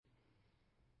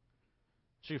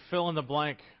you fill in the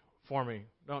blank for me?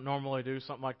 Don't normally do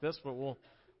something like this, but we'll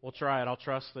try it. I'll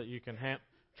trust that you can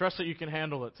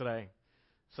handle it today.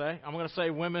 I'm going to say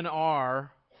women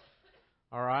are.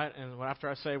 All right, and after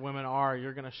I say women are,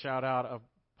 you're going to shout out a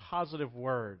positive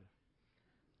word.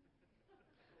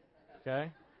 Okay?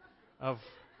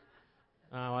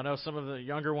 I know some of the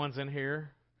younger ones in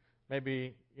here,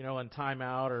 maybe in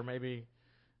timeout or maybe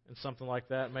in something like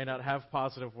that, may not have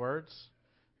positive words,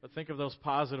 but think of those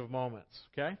positive moments.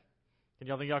 Okay? Can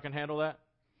y'all think y'all can handle that?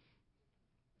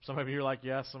 Some of you are like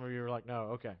yes, some of you are like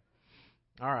no. Okay.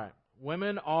 All right.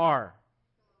 Women are.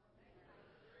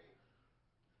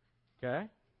 Okay?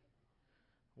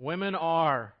 Women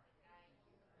are.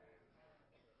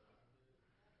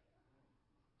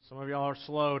 Some of y'all are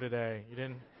slow today. You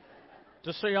didn't.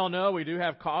 Just so y'all know, we do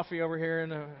have coffee over here,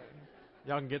 and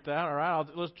y'all can get that. All right.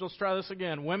 Let's try this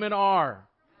again. Women are.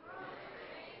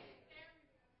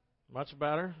 Much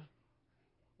better.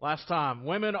 Last time.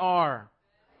 Women are.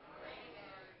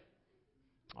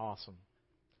 Awesome.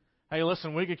 Hey,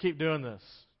 listen, we could keep doing this.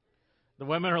 The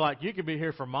women are like, you could be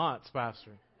here for months,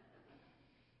 Pastor,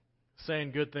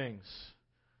 saying good things.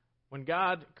 When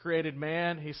God created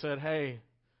man, He said, hey,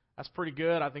 that's pretty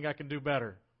good. I think I can do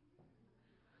better.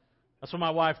 That's what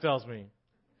my wife tells me.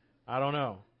 I don't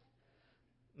know.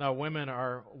 No, women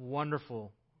are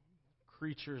wonderful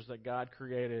creatures that God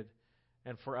created.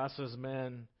 And for us as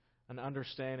men, an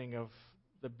understanding of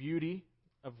the beauty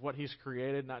of what He's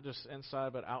created, not just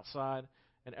inside but outside,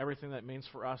 and everything that means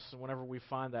for us. And whenever we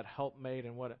find that helpmate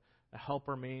and what a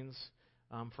helper means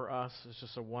for us, it's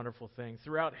just a wonderful thing.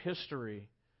 Throughout history,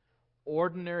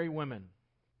 ordinary women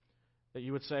that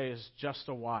you would say is just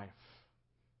a wife,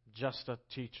 just a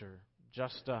teacher,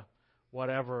 just a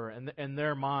whatever. And in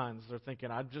their minds, they're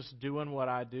thinking, I'm just doing what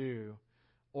I do.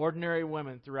 Ordinary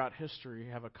women throughout history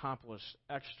have accomplished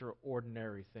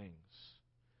extraordinary things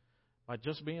by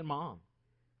just being mom,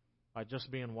 by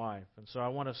just being wife. And so I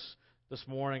want us this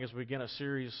morning, as we begin a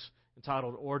series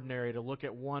entitled Ordinary, to look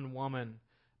at one woman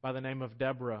by the name of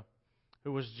Deborah,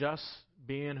 who was just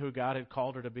being who God had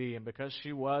called her to be. And because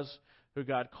she was who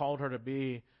God called her to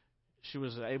be, she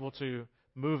was able to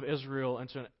move Israel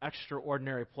into an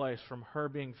extraordinary place from her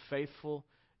being faithful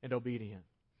and obedient.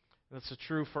 And that's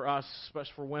true for us,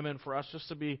 especially for women, for us just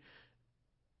to be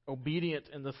obedient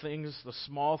in the things, the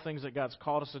small things that God's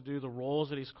called us to do, the roles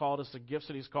that He's called us, the gifts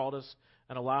that He's called us,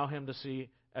 and allow Him to see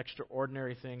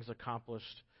extraordinary things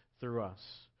accomplished through us.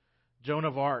 Joan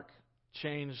of Arc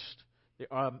changed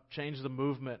the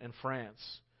movement in France.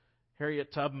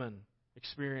 Harriet Tubman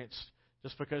experienced,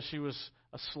 just because she was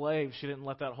a slave, she didn't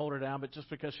let that hold her down, but just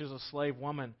because she was a slave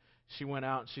woman, she went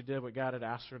out and she did what God had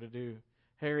asked her to do.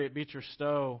 Harriet Beecher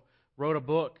Stowe wrote a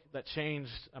book that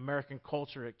changed American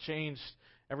culture. It changed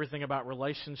everything about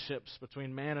relationships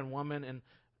between man and woman and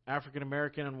African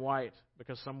American and white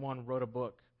because someone wrote a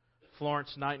book.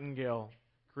 Florence Nightingale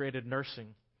created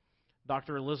nursing.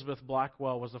 Dr. Elizabeth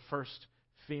Blackwell was the first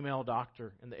female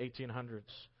doctor in the 1800s.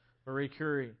 Marie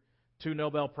Curie, 2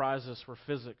 Nobel Prizes for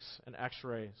physics and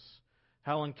x-rays.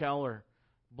 Helen Keller,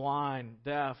 blind,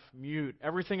 deaf, mute,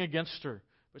 everything against her,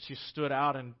 but she stood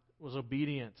out and was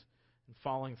obedient and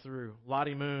following through.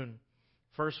 Lottie Moon,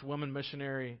 first woman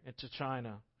missionary into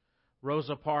China.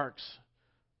 Rosa Parks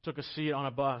took a seat on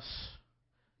a bus.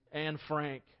 Anne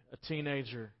Frank, a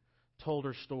teenager, told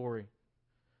her story.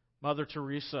 Mother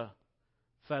Teresa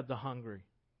fed the hungry.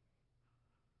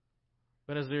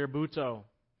 Benazir Bhutto,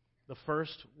 the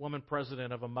first woman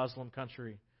president of a Muslim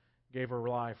country, gave her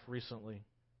life recently.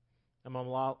 And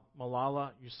Malala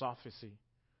Yousafzai,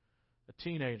 a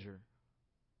teenager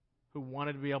who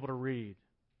wanted to be able to read,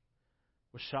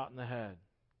 was shot in the head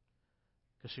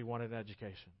because she wanted an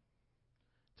education.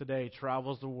 Today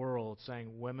travels the world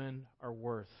saying women are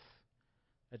worth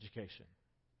education.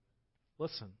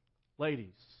 Listen,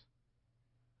 ladies,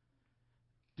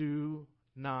 do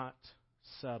not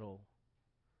settle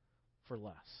for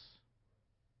less.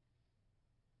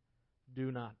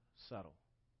 Do not settle.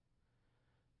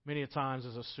 Many a times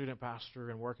as a student pastor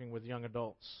and working with young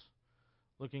adults,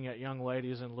 looking at young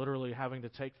ladies and literally having to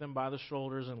take them by the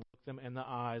shoulders and look them in the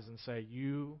eyes and say,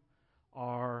 you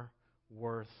are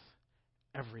worth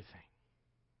everything.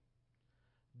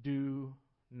 Do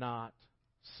not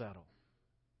settle.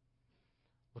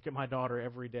 Look at my daughter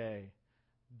every day.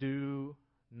 Do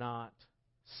not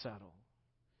settle.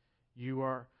 You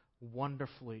are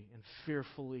wonderfully and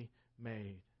fearfully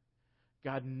made.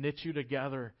 God knit you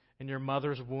together in your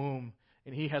mother's womb,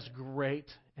 and He has great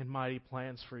and mighty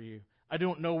plans for you. I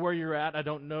don't know where you're at. I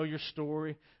don't know your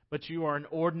story, but you are an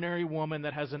ordinary woman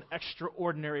that has an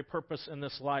extraordinary purpose in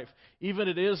this life. Even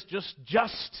it is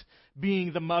just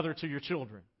being the mother to your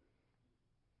children.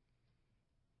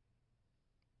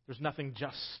 There's nothing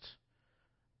just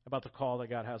about the call that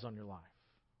God has on your life.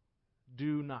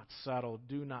 Do not settle.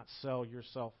 Do not sell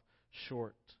yourself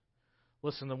short.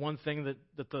 Listen, the one thing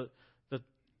that the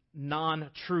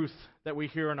non-truth that we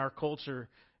hear in our culture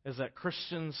is that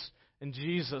Christians and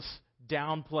Jesus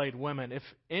downplayed women. If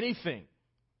anything,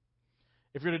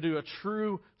 if you're to do a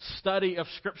true study of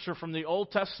Scripture from the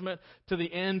Old Testament to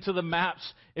the end to the maps,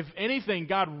 if anything,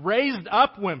 God raised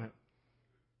up women.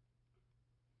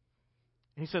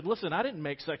 He said, listen, I didn't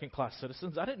make second-class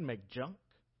citizens. I didn't make junk.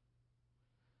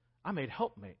 I made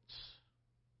helpmates.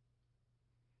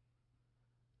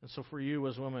 And so for you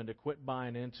as women to quit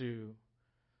buying into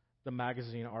the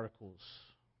magazine articles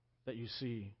that you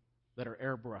see that are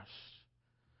airbrushed,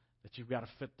 that you've got to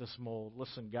fit this mold.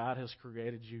 Listen, God has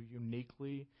created you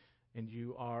uniquely, and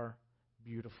you are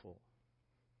beautiful.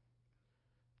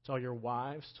 Tell your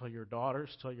wives, tell your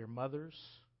daughters, tell your mothers,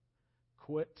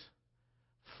 quit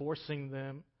forcing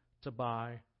them to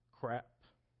buy crap.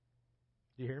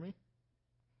 Do you hear me?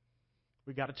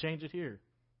 We've got to change it here.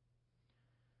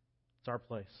 It's our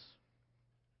place.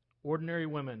 Ordinary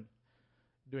women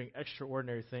doing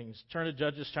extraordinary things. Turn to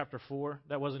Judges chapter 4.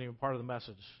 That wasn't even part of the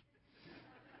message.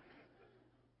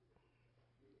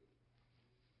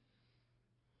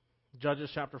 Judges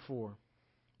chapter 4.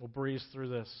 We'll breeze through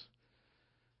this.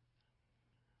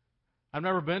 I've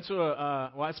never been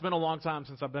to it's been a long time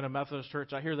since I've been in a Methodist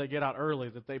church. I hear they get out early,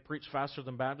 that they preach faster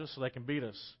than Baptists so they can beat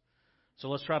us. So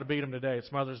let's try to beat them today.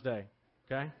 It's Mother's Day.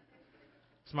 Okay?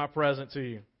 It's my present to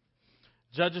you.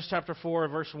 Judges chapter 4,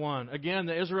 verse 1. Again,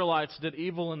 the Israelites did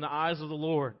evil in the eyes of the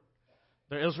Lord.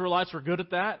 The Israelites were good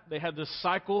at that. They had this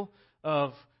cycle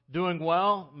of doing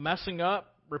well, messing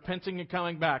up, repenting and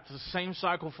coming back. It's the same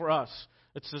cycle for us.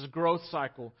 It's this growth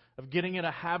cycle of getting in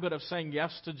a habit of saying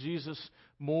yes to Jesus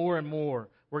more and more.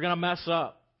 We're going to mess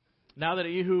up. Now that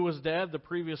Ehud was dead, the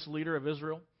previous leader of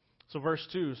Israel. So verse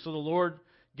 2. So the Lord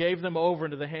gave them over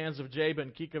into the hands of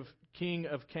Jabin, king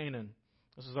of Canaan.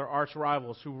 This is their arch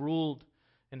rivals who ruled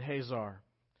in Hazar.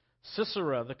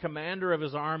 Sisera, the commander of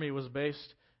his army, was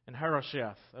based in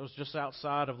Harosheth. That was just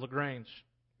outside of Grange.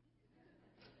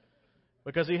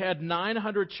 Because he had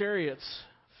 900 chariots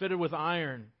fitted with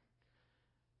iron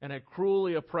and had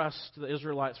cruelly oppressed the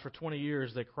Israelites for 20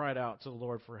 years, they cried out to the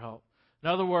Lord for help. In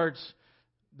other words,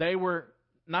 they were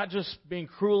not just being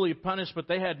cruelly punished, but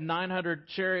they had 900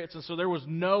 chariots, and so there was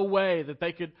no way that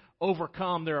they could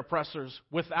overcome their oppressors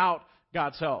without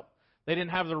God's help. They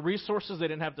didn't have the resources, they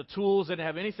didn't have the tools, they didn't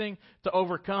have anything to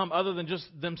overcome other than just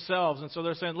themselves. And so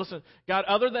they're saying, listen, God,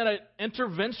 other than an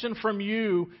intervention from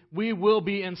you, we will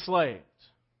be enslaved.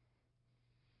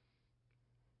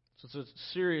 So it's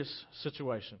a serious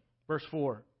situation. Verse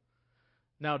 4.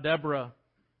 Now Deborah,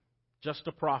 just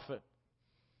a prophet,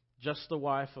 just the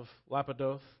wife of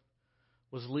Lapidoth,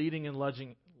 was leading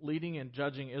and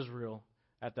judging Israel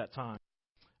at that time.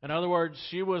 In other words,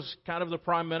 she was kind of the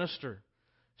prime minister.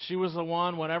 She was the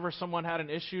one, whenever someone had an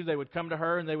issue, they would come to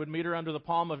her and they would meet her under the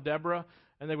palm of Deborah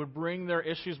and they would bring their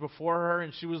issues before her,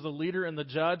 and she was the leader and the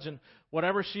judge, and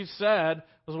whatever she said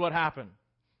was what happened.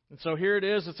 And so here it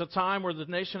is. It's a time where the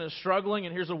nation is struggling,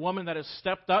 and here's a woman that has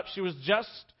stepped up. She was just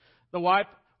the wife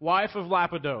of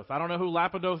Lapidoth. I don't know who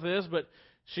Lapidoth is, but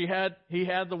he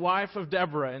had the wife of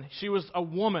Deborah, and she was a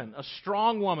woman, a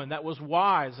strong woman that was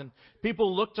wise. And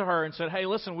people looked to her and said, hey,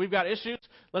 listen, we've got issues.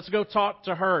 Let's go talk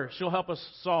to her. She'll help us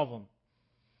solve them.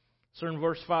 So in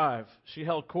verse 5, she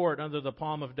held court under the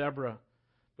palm of Deborah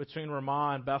between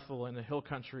Ramah and Bethel in the hill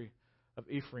country of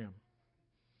Ephraim.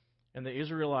 And the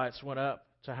Israelites went up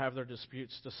to have their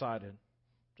disputes decided.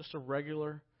 Just a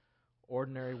regular,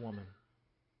 ordinary woman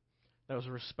that was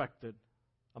respected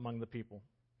among the people.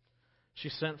 She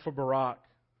sent for Barak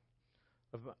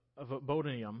of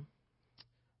Bodinium,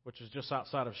 which is just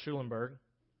outside of Schulenburg,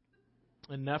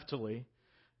 in Naphtali,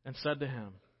 and said to him,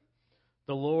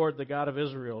 the Lord, the God of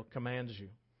Israel, commands you,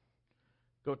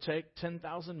 go take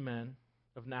 10,000 men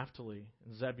of Naphtali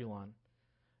and Zebulun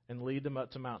and lead them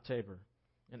up to Mount Tabor,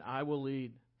 and I will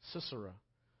lead Sisera,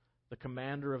 the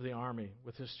commander of the army,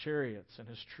 with his chariots and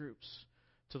his troops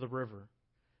to the river,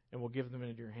 and will give them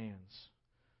into your hands.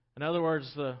 In other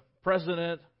words, the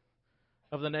president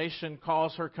of the nation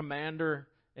calls her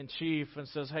commander-in-chief and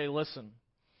says, hey, listen,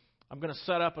 I'm going to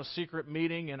set up a secret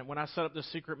meeting, and when I set up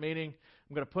this secret meeting,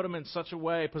 I'm going to put them in such a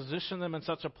way, position them in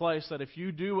such a place that if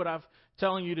you do what I'm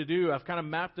telling you to do, I've kind of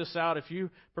mapped this out. If you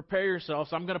prepare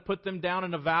yourselves, I'm going to put them down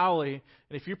in a valley,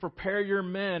 and if you prepare your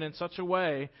men in such a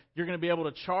way, you're going to be able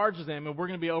to charge them, and we're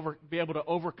going to be able to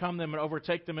overcome them and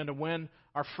overtake them and to win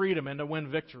our freedom and to win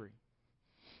victory.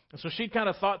 And so she kind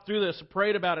of thought through this,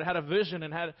 prayed about it, had a vision,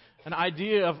 and had an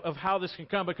idea of how this can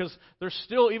come. Because there's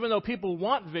still, even though people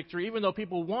want victory, even though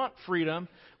people want freedom,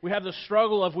 we have the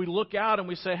struggle of we look out and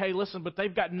we say, hey, listen, but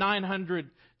they've got 900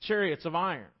 chariots of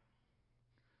iron.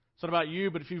 It's not about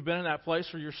you, but if you've been in that place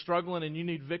where you're struggling and you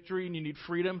need victory and you need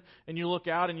freedom, and you look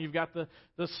out and you've got the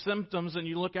symptoms, and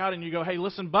you look out and you go, hey,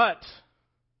 listen, but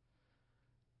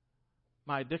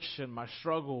my addiction, my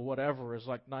struggle, whatever, is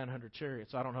like 900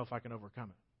 chariots. I don't know if I can overcome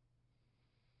it.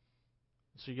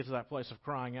 So you get to that place of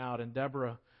crying out, and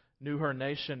Deborah knew her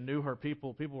nation, knew her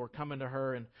people. People were coming to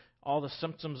her, and all the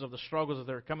symptoms of the struggles that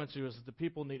they were coming to is that the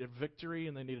people needed victory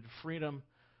and they needed freedom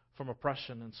from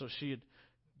oppression. And so she had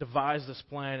devised this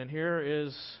plan, and here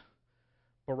is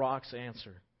Barak's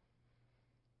answer.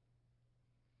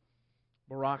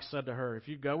 Barak said to her, if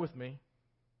you go with me,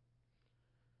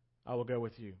 I will go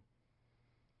with you.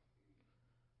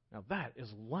 Now that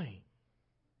is lame.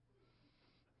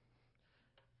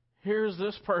 Here's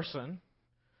this person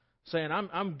saying,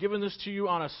 I'm giving this to you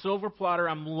on a silver platter.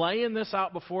 I'm laying this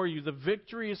out before you. The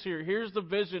victory is here. Here's the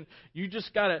vision. You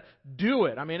just got to do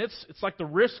it. I mean, it's like the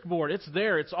risk board. It's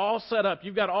there. It's all set up.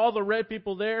 You've got all the red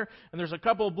people there, and there's a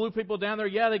couple of blue people down there.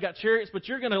 Yeah, they got chariots, but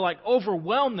you're going to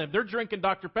overwhelm them. They're drinking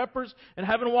Dr. Peppers and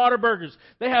having Whataburgers.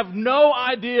 They have no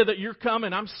idea that you're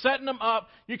coming. I'm setting them up.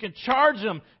 You can charge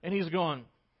them. And he's going,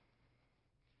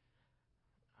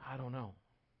 I don't know.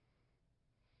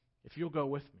 If you'll go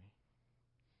with me.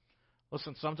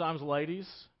 Listen, sometimes, ladies,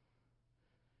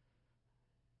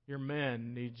 your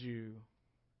men need you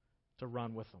to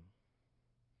run with them.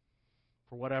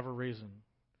 For whatever reason.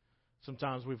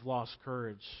 Sometimes we've lost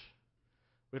courage.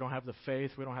 We don't have the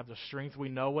faith. We don't have the strength. We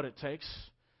know what it takes.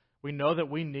 We know that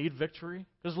we need victory.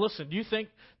 Because listen, do you think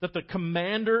that the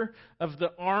commander of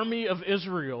the army of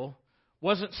Israel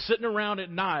wasn't sitting around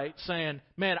at night saying,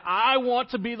 man, I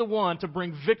want to be the one to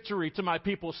bring victory to my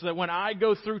people so that when I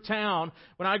go through town,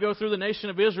 when I go through the nation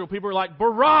of Israel, people are like,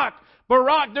 Barak,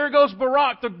 Barak, there goes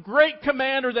Barak, the great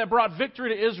commander that brought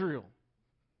victory to Israel.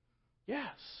 Yes,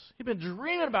 he'd been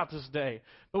dreaming about this day.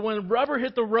 But when rubber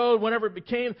hit the road, whenever it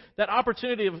became that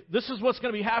opportunity of this is what's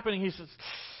going to be happening, he says,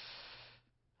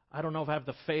 I don't know if I have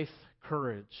the faith,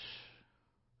 courage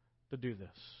to do this.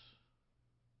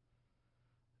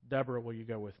 Deborah, will you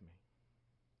go with me?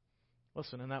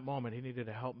 Listen, in that moment, he needed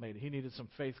a helpmate. He needed some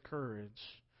faith, courage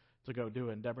to go do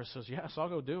it. And Deborah says, yes, I'll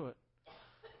go do it.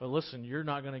 But listen, you're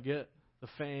not going to get the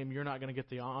fame. You're not going to get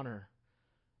the honor.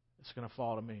 It's going to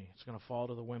fall to me. It's going to fall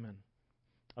to the women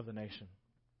of the nation.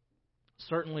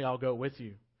 Certainly I'll go with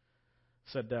you,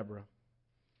 said Deborah.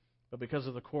 But because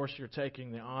of the course you're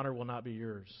taking, the honor will not be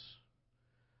yours.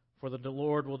 For the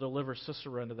Lord will deliver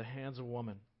Sisera into the hands of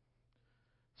woman.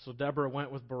 So Deborah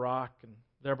went with Barak, and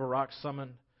there Barak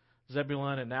summoned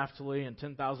Zebulun and Naphtali, and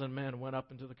 10,000 men went up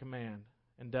into the command,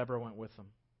 and Deborah went with them.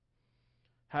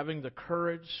 Having the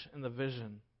courage and the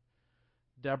vision,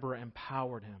 Deborah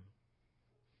empowered him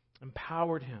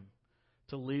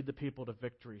to lead the people to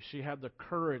victory. She had the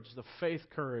courage, the faith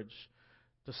courage,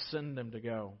 to send them to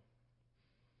go.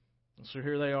 And so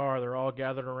here they are, they're all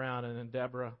gathered around, and then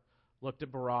Deborah looked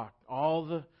at Barak. All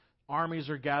the armies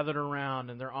are gathered around,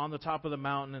 and they're on the top of the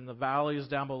mountain, and the valley is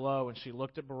down below. And she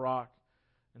looked at Barak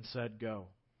and said, go.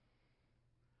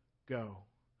 Go.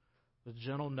 The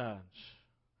gentle nudge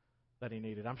that he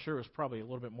needed. I'm sure it was probably a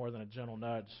little bit more than a gentle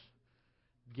nudge.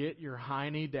 Get your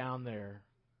hiney down there,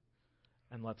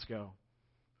 and let's go.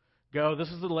 Go. This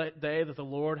is the day that the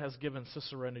Lord has given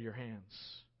Sisera into your hands.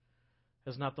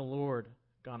 Has not the Lord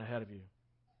gone ahead of you?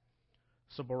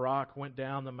 So Barak went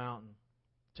down the mountain,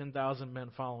 10,000 men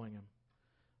following him.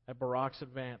 At Barak's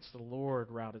advance, the Lord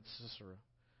routed Sisera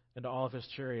and all of his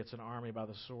chariots and army by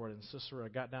the sword. And Sisera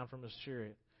got down from his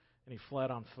chariot, and he fled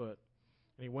on foot.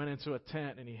 And he went into a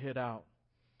tent, and he hid out.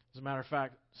 As a matter of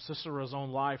fact, Sisera's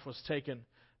own life was taken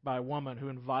by a woman who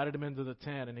invited him into the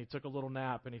tent, and he took a little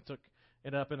nap, and he took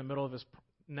it up in the middle of his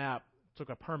nap, took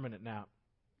a permanent nap.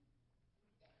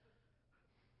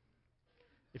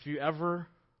 If you ever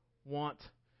want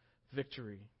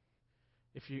victory,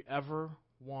 if you ever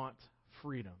want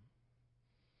freedom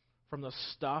from the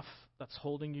stuff that's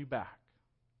holding you back,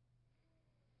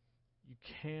 you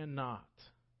cannot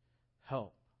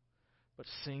help but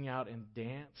sing out and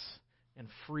dance in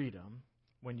freedom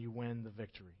when you win the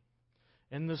victory.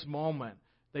 In this moment,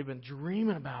 they've been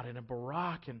dreaming about it, and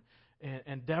Barak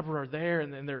and Deborah are there,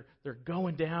 and they're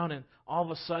going down, and all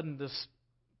of a sudden this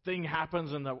thing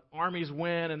happens, and the armies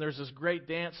win, and there's this great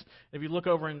dance. If you look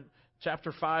over in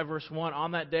chapter 5, verse 1,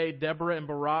 on that day, Deborah and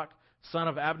Barak, son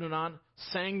of Abinoam,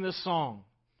 sang this song.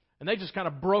 And they just kind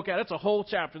of broke out. It's a whole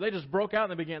chapter. They just broke out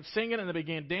and they began singing and they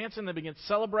began dancing and they began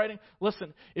celebrating.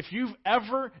 Listen, if you've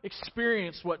ever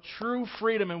experienced what true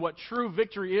freedom and what true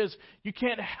victory is, you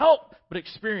can't help but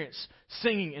experience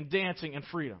singing and dancing and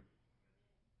freedom.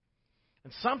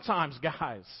 And sometimes,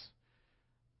 guys,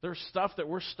 there's stuff that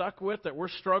we're stuck with, that we're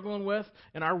struggling with,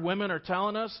 and our women are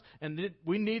telling us, and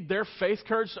we need their faith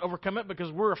courage to overcome it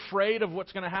because we're afraid of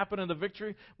what's going to happen in the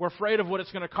victory. We're afraid of what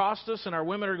it's going to cost us, and our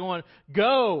women are going,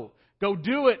 go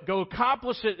do it, go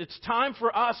accomplish it. It's time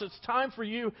for us. It's time for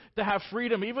you to have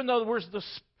freedom. Even though we're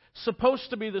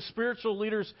supposed to be the spiritual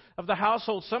leaders of the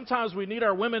household, sometimes we need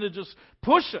our women to just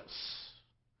push us.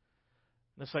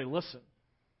 And they say, listen,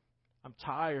 I'm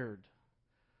tired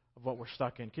of what we're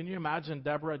stuck in. Can you imagine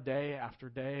Deborah day after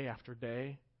day after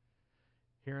day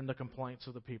hearing the complaints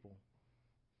of the people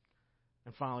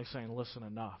and finally saying, listen,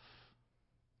 enough.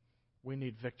 We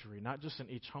need victory, not just in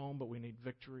each home, but we need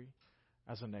victory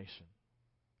as a nation.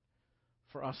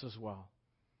 For us as well.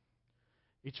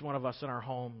 Each one of us in our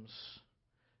homes,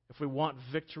 if we want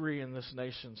victory in this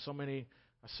nation, so many,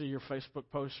 I see your Facebook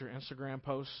posts, your Instagram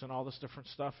posts, and all this different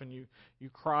stuff, and you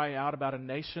cry out about a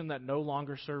nation that no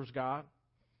longer serves God.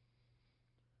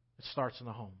 It starts in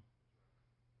the home.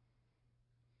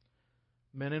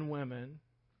 Men and women,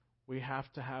 we have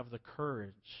to have the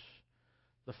courage,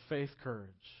 the faith courage,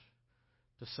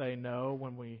 to say no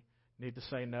when we need to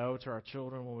say no to our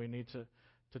children, when we need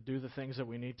to do the things that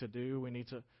we need to do. We need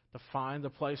to find the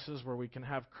places where we can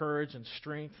have courage and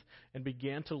strength and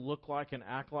begin to look like and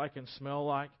act like and smell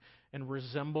like and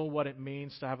resemble what it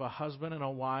means to have a husband and a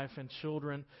wife and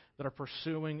children that are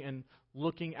pursuing and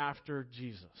looking after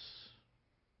Jesus.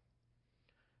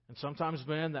 And sometimes,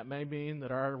 men, that may mean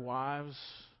that our wives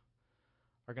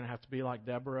are going to have to be like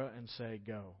Deborah and say,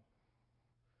 go.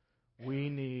 We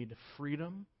need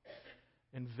freedom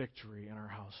and victory in our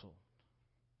household.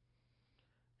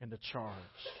 And to charge,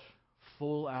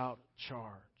 full out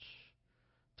charge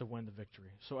to win the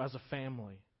victory. So as a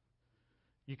family,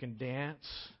 you can dance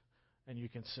and you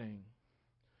can sing.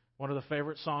 One of the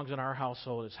favorite songs in our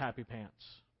household is Happy Pants.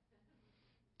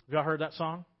 Have y'all heard that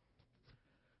song?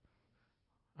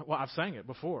 Well, I've sang it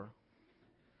before.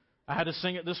 I had to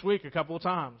sing it this week a couple of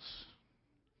times.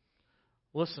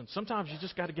 Listen, sometimes you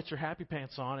just got to get your happy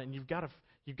pants on and you've got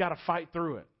to fight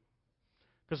through it.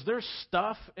 Because there's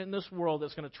stuff in this world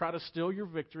that's going to try to steal your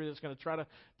victory, that's going to try to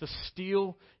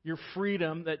steal your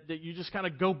freedom, that you just kind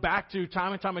of go back to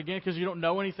time and time again because you don't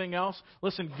know anything else.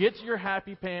 Listen, get your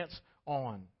happy pants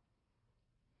on.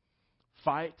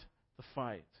 Fight the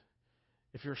fight.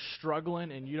 If you're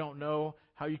struggling and you don't know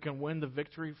how you can win the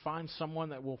victory, find someone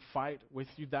that will fight with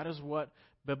you. That is what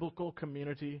biblical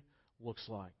community looks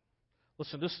like.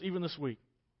 Listen, even this week,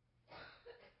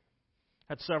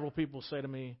 had several people say to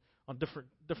me on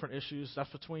different issues, that's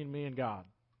between me and God.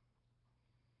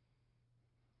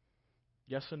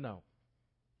 Yes and no.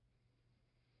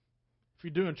 If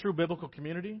you're doing true biblical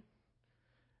community,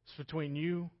 it's between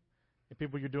you and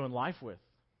people you're doing life with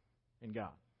and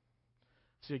God.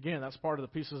 See, again, that's part of the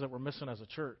pieces that we're missing as a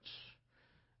church,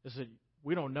 is that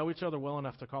we don't know each other well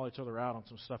enough to call each other out on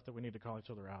some stuff that we need to call each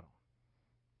other out on.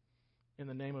 In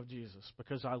the name of Jesus,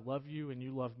 because I love you and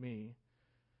you love me,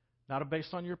 not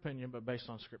based on your opinion, but based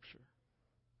on Scripture.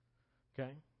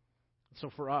 Okay? So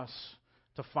for us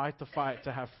to fight the fight,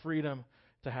 to have freedom,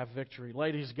 to have victory.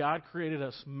 Ladies, God created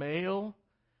us male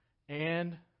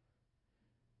and...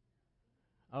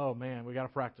 Oh, man, we got to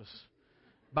practice.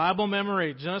 Bible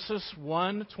memory, Genesis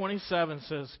 1:27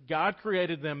 says, God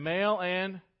created them male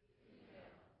and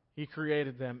He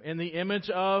created them in the image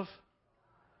of...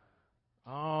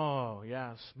 Oh,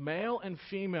 yes. Male and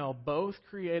female both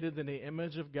created in the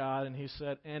image of God, and He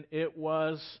said, and it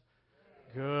was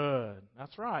good.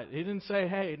 That's right. He didn't say,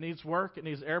 hey, it needs work, it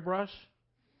needs airbrush.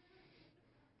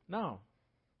 No.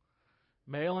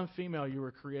 Male and female, you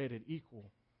were created equal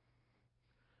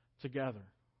together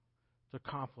to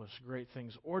accomplish great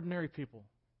things. Ordinary people,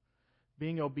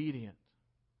 being obedient,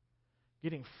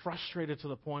 getting frustrated to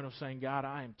the point of saying, God,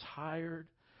 I am tired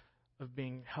of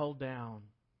being held down.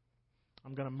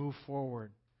 I'm going to move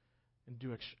forward and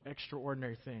do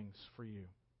extraordinary things for you.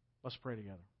 Let's pray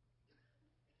together.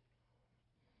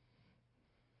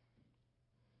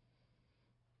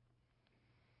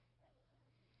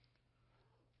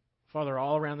 Father,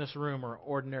 all around this room are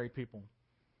ordinary people.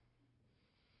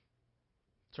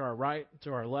 To our right,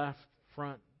 to our left,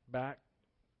 front, back.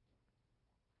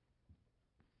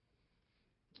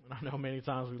 And I know many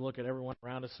times we look at everyone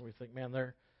around us and we think, man,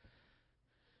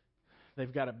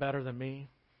 they've got it better than me.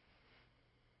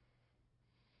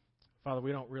 Father,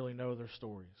 we don't really know their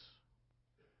stories.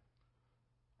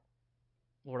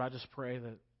 Lord, I just pray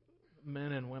that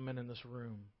men and women in this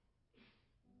room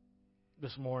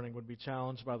this morning would be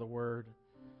challenged by the word,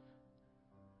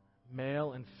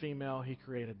 male and female, He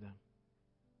created them.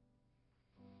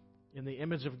 In the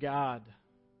image of God,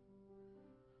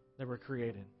 they were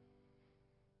created.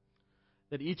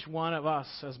 That each one of us,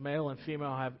 as male and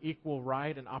female, have equal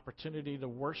right and opportunity to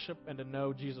worship and to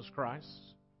know Jesus Christ.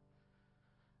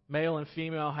 Male and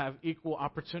female have equal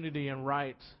opportunity and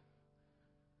right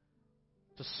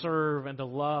to serve and to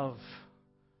love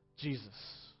Jesus.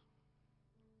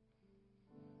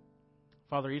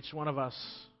 Father, each one of us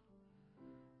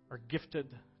are gifted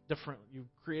different.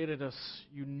 You've created us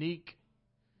unique.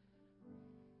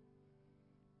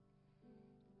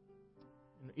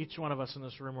 And each one of us in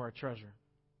this room are a treasure.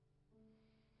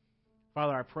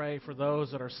 Father, I pray for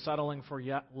those that are settling for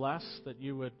yet less, that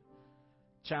you would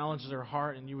challenge their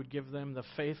heart and you would give them the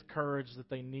faith, courage that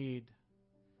they need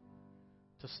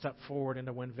to step forward and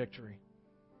to win victory.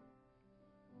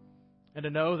 And to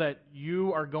know that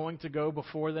you are going to go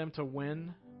before them to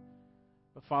win.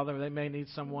 But Father, they may need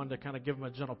someone to kind of give them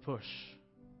a gentle push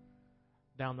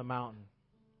down the mountain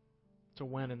to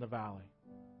win in the valley.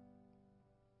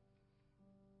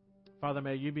 Father,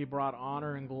 may you be brought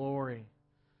honor and glory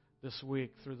this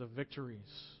week through the victories,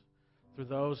 through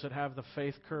those that have the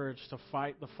faith, courage to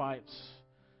fight the fights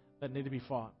that need to be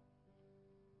fought,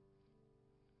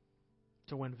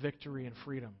 to win victory and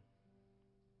freedom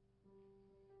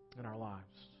in our lives.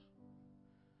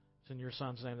 It's in your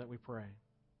Son's name that we pray.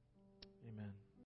 Amen.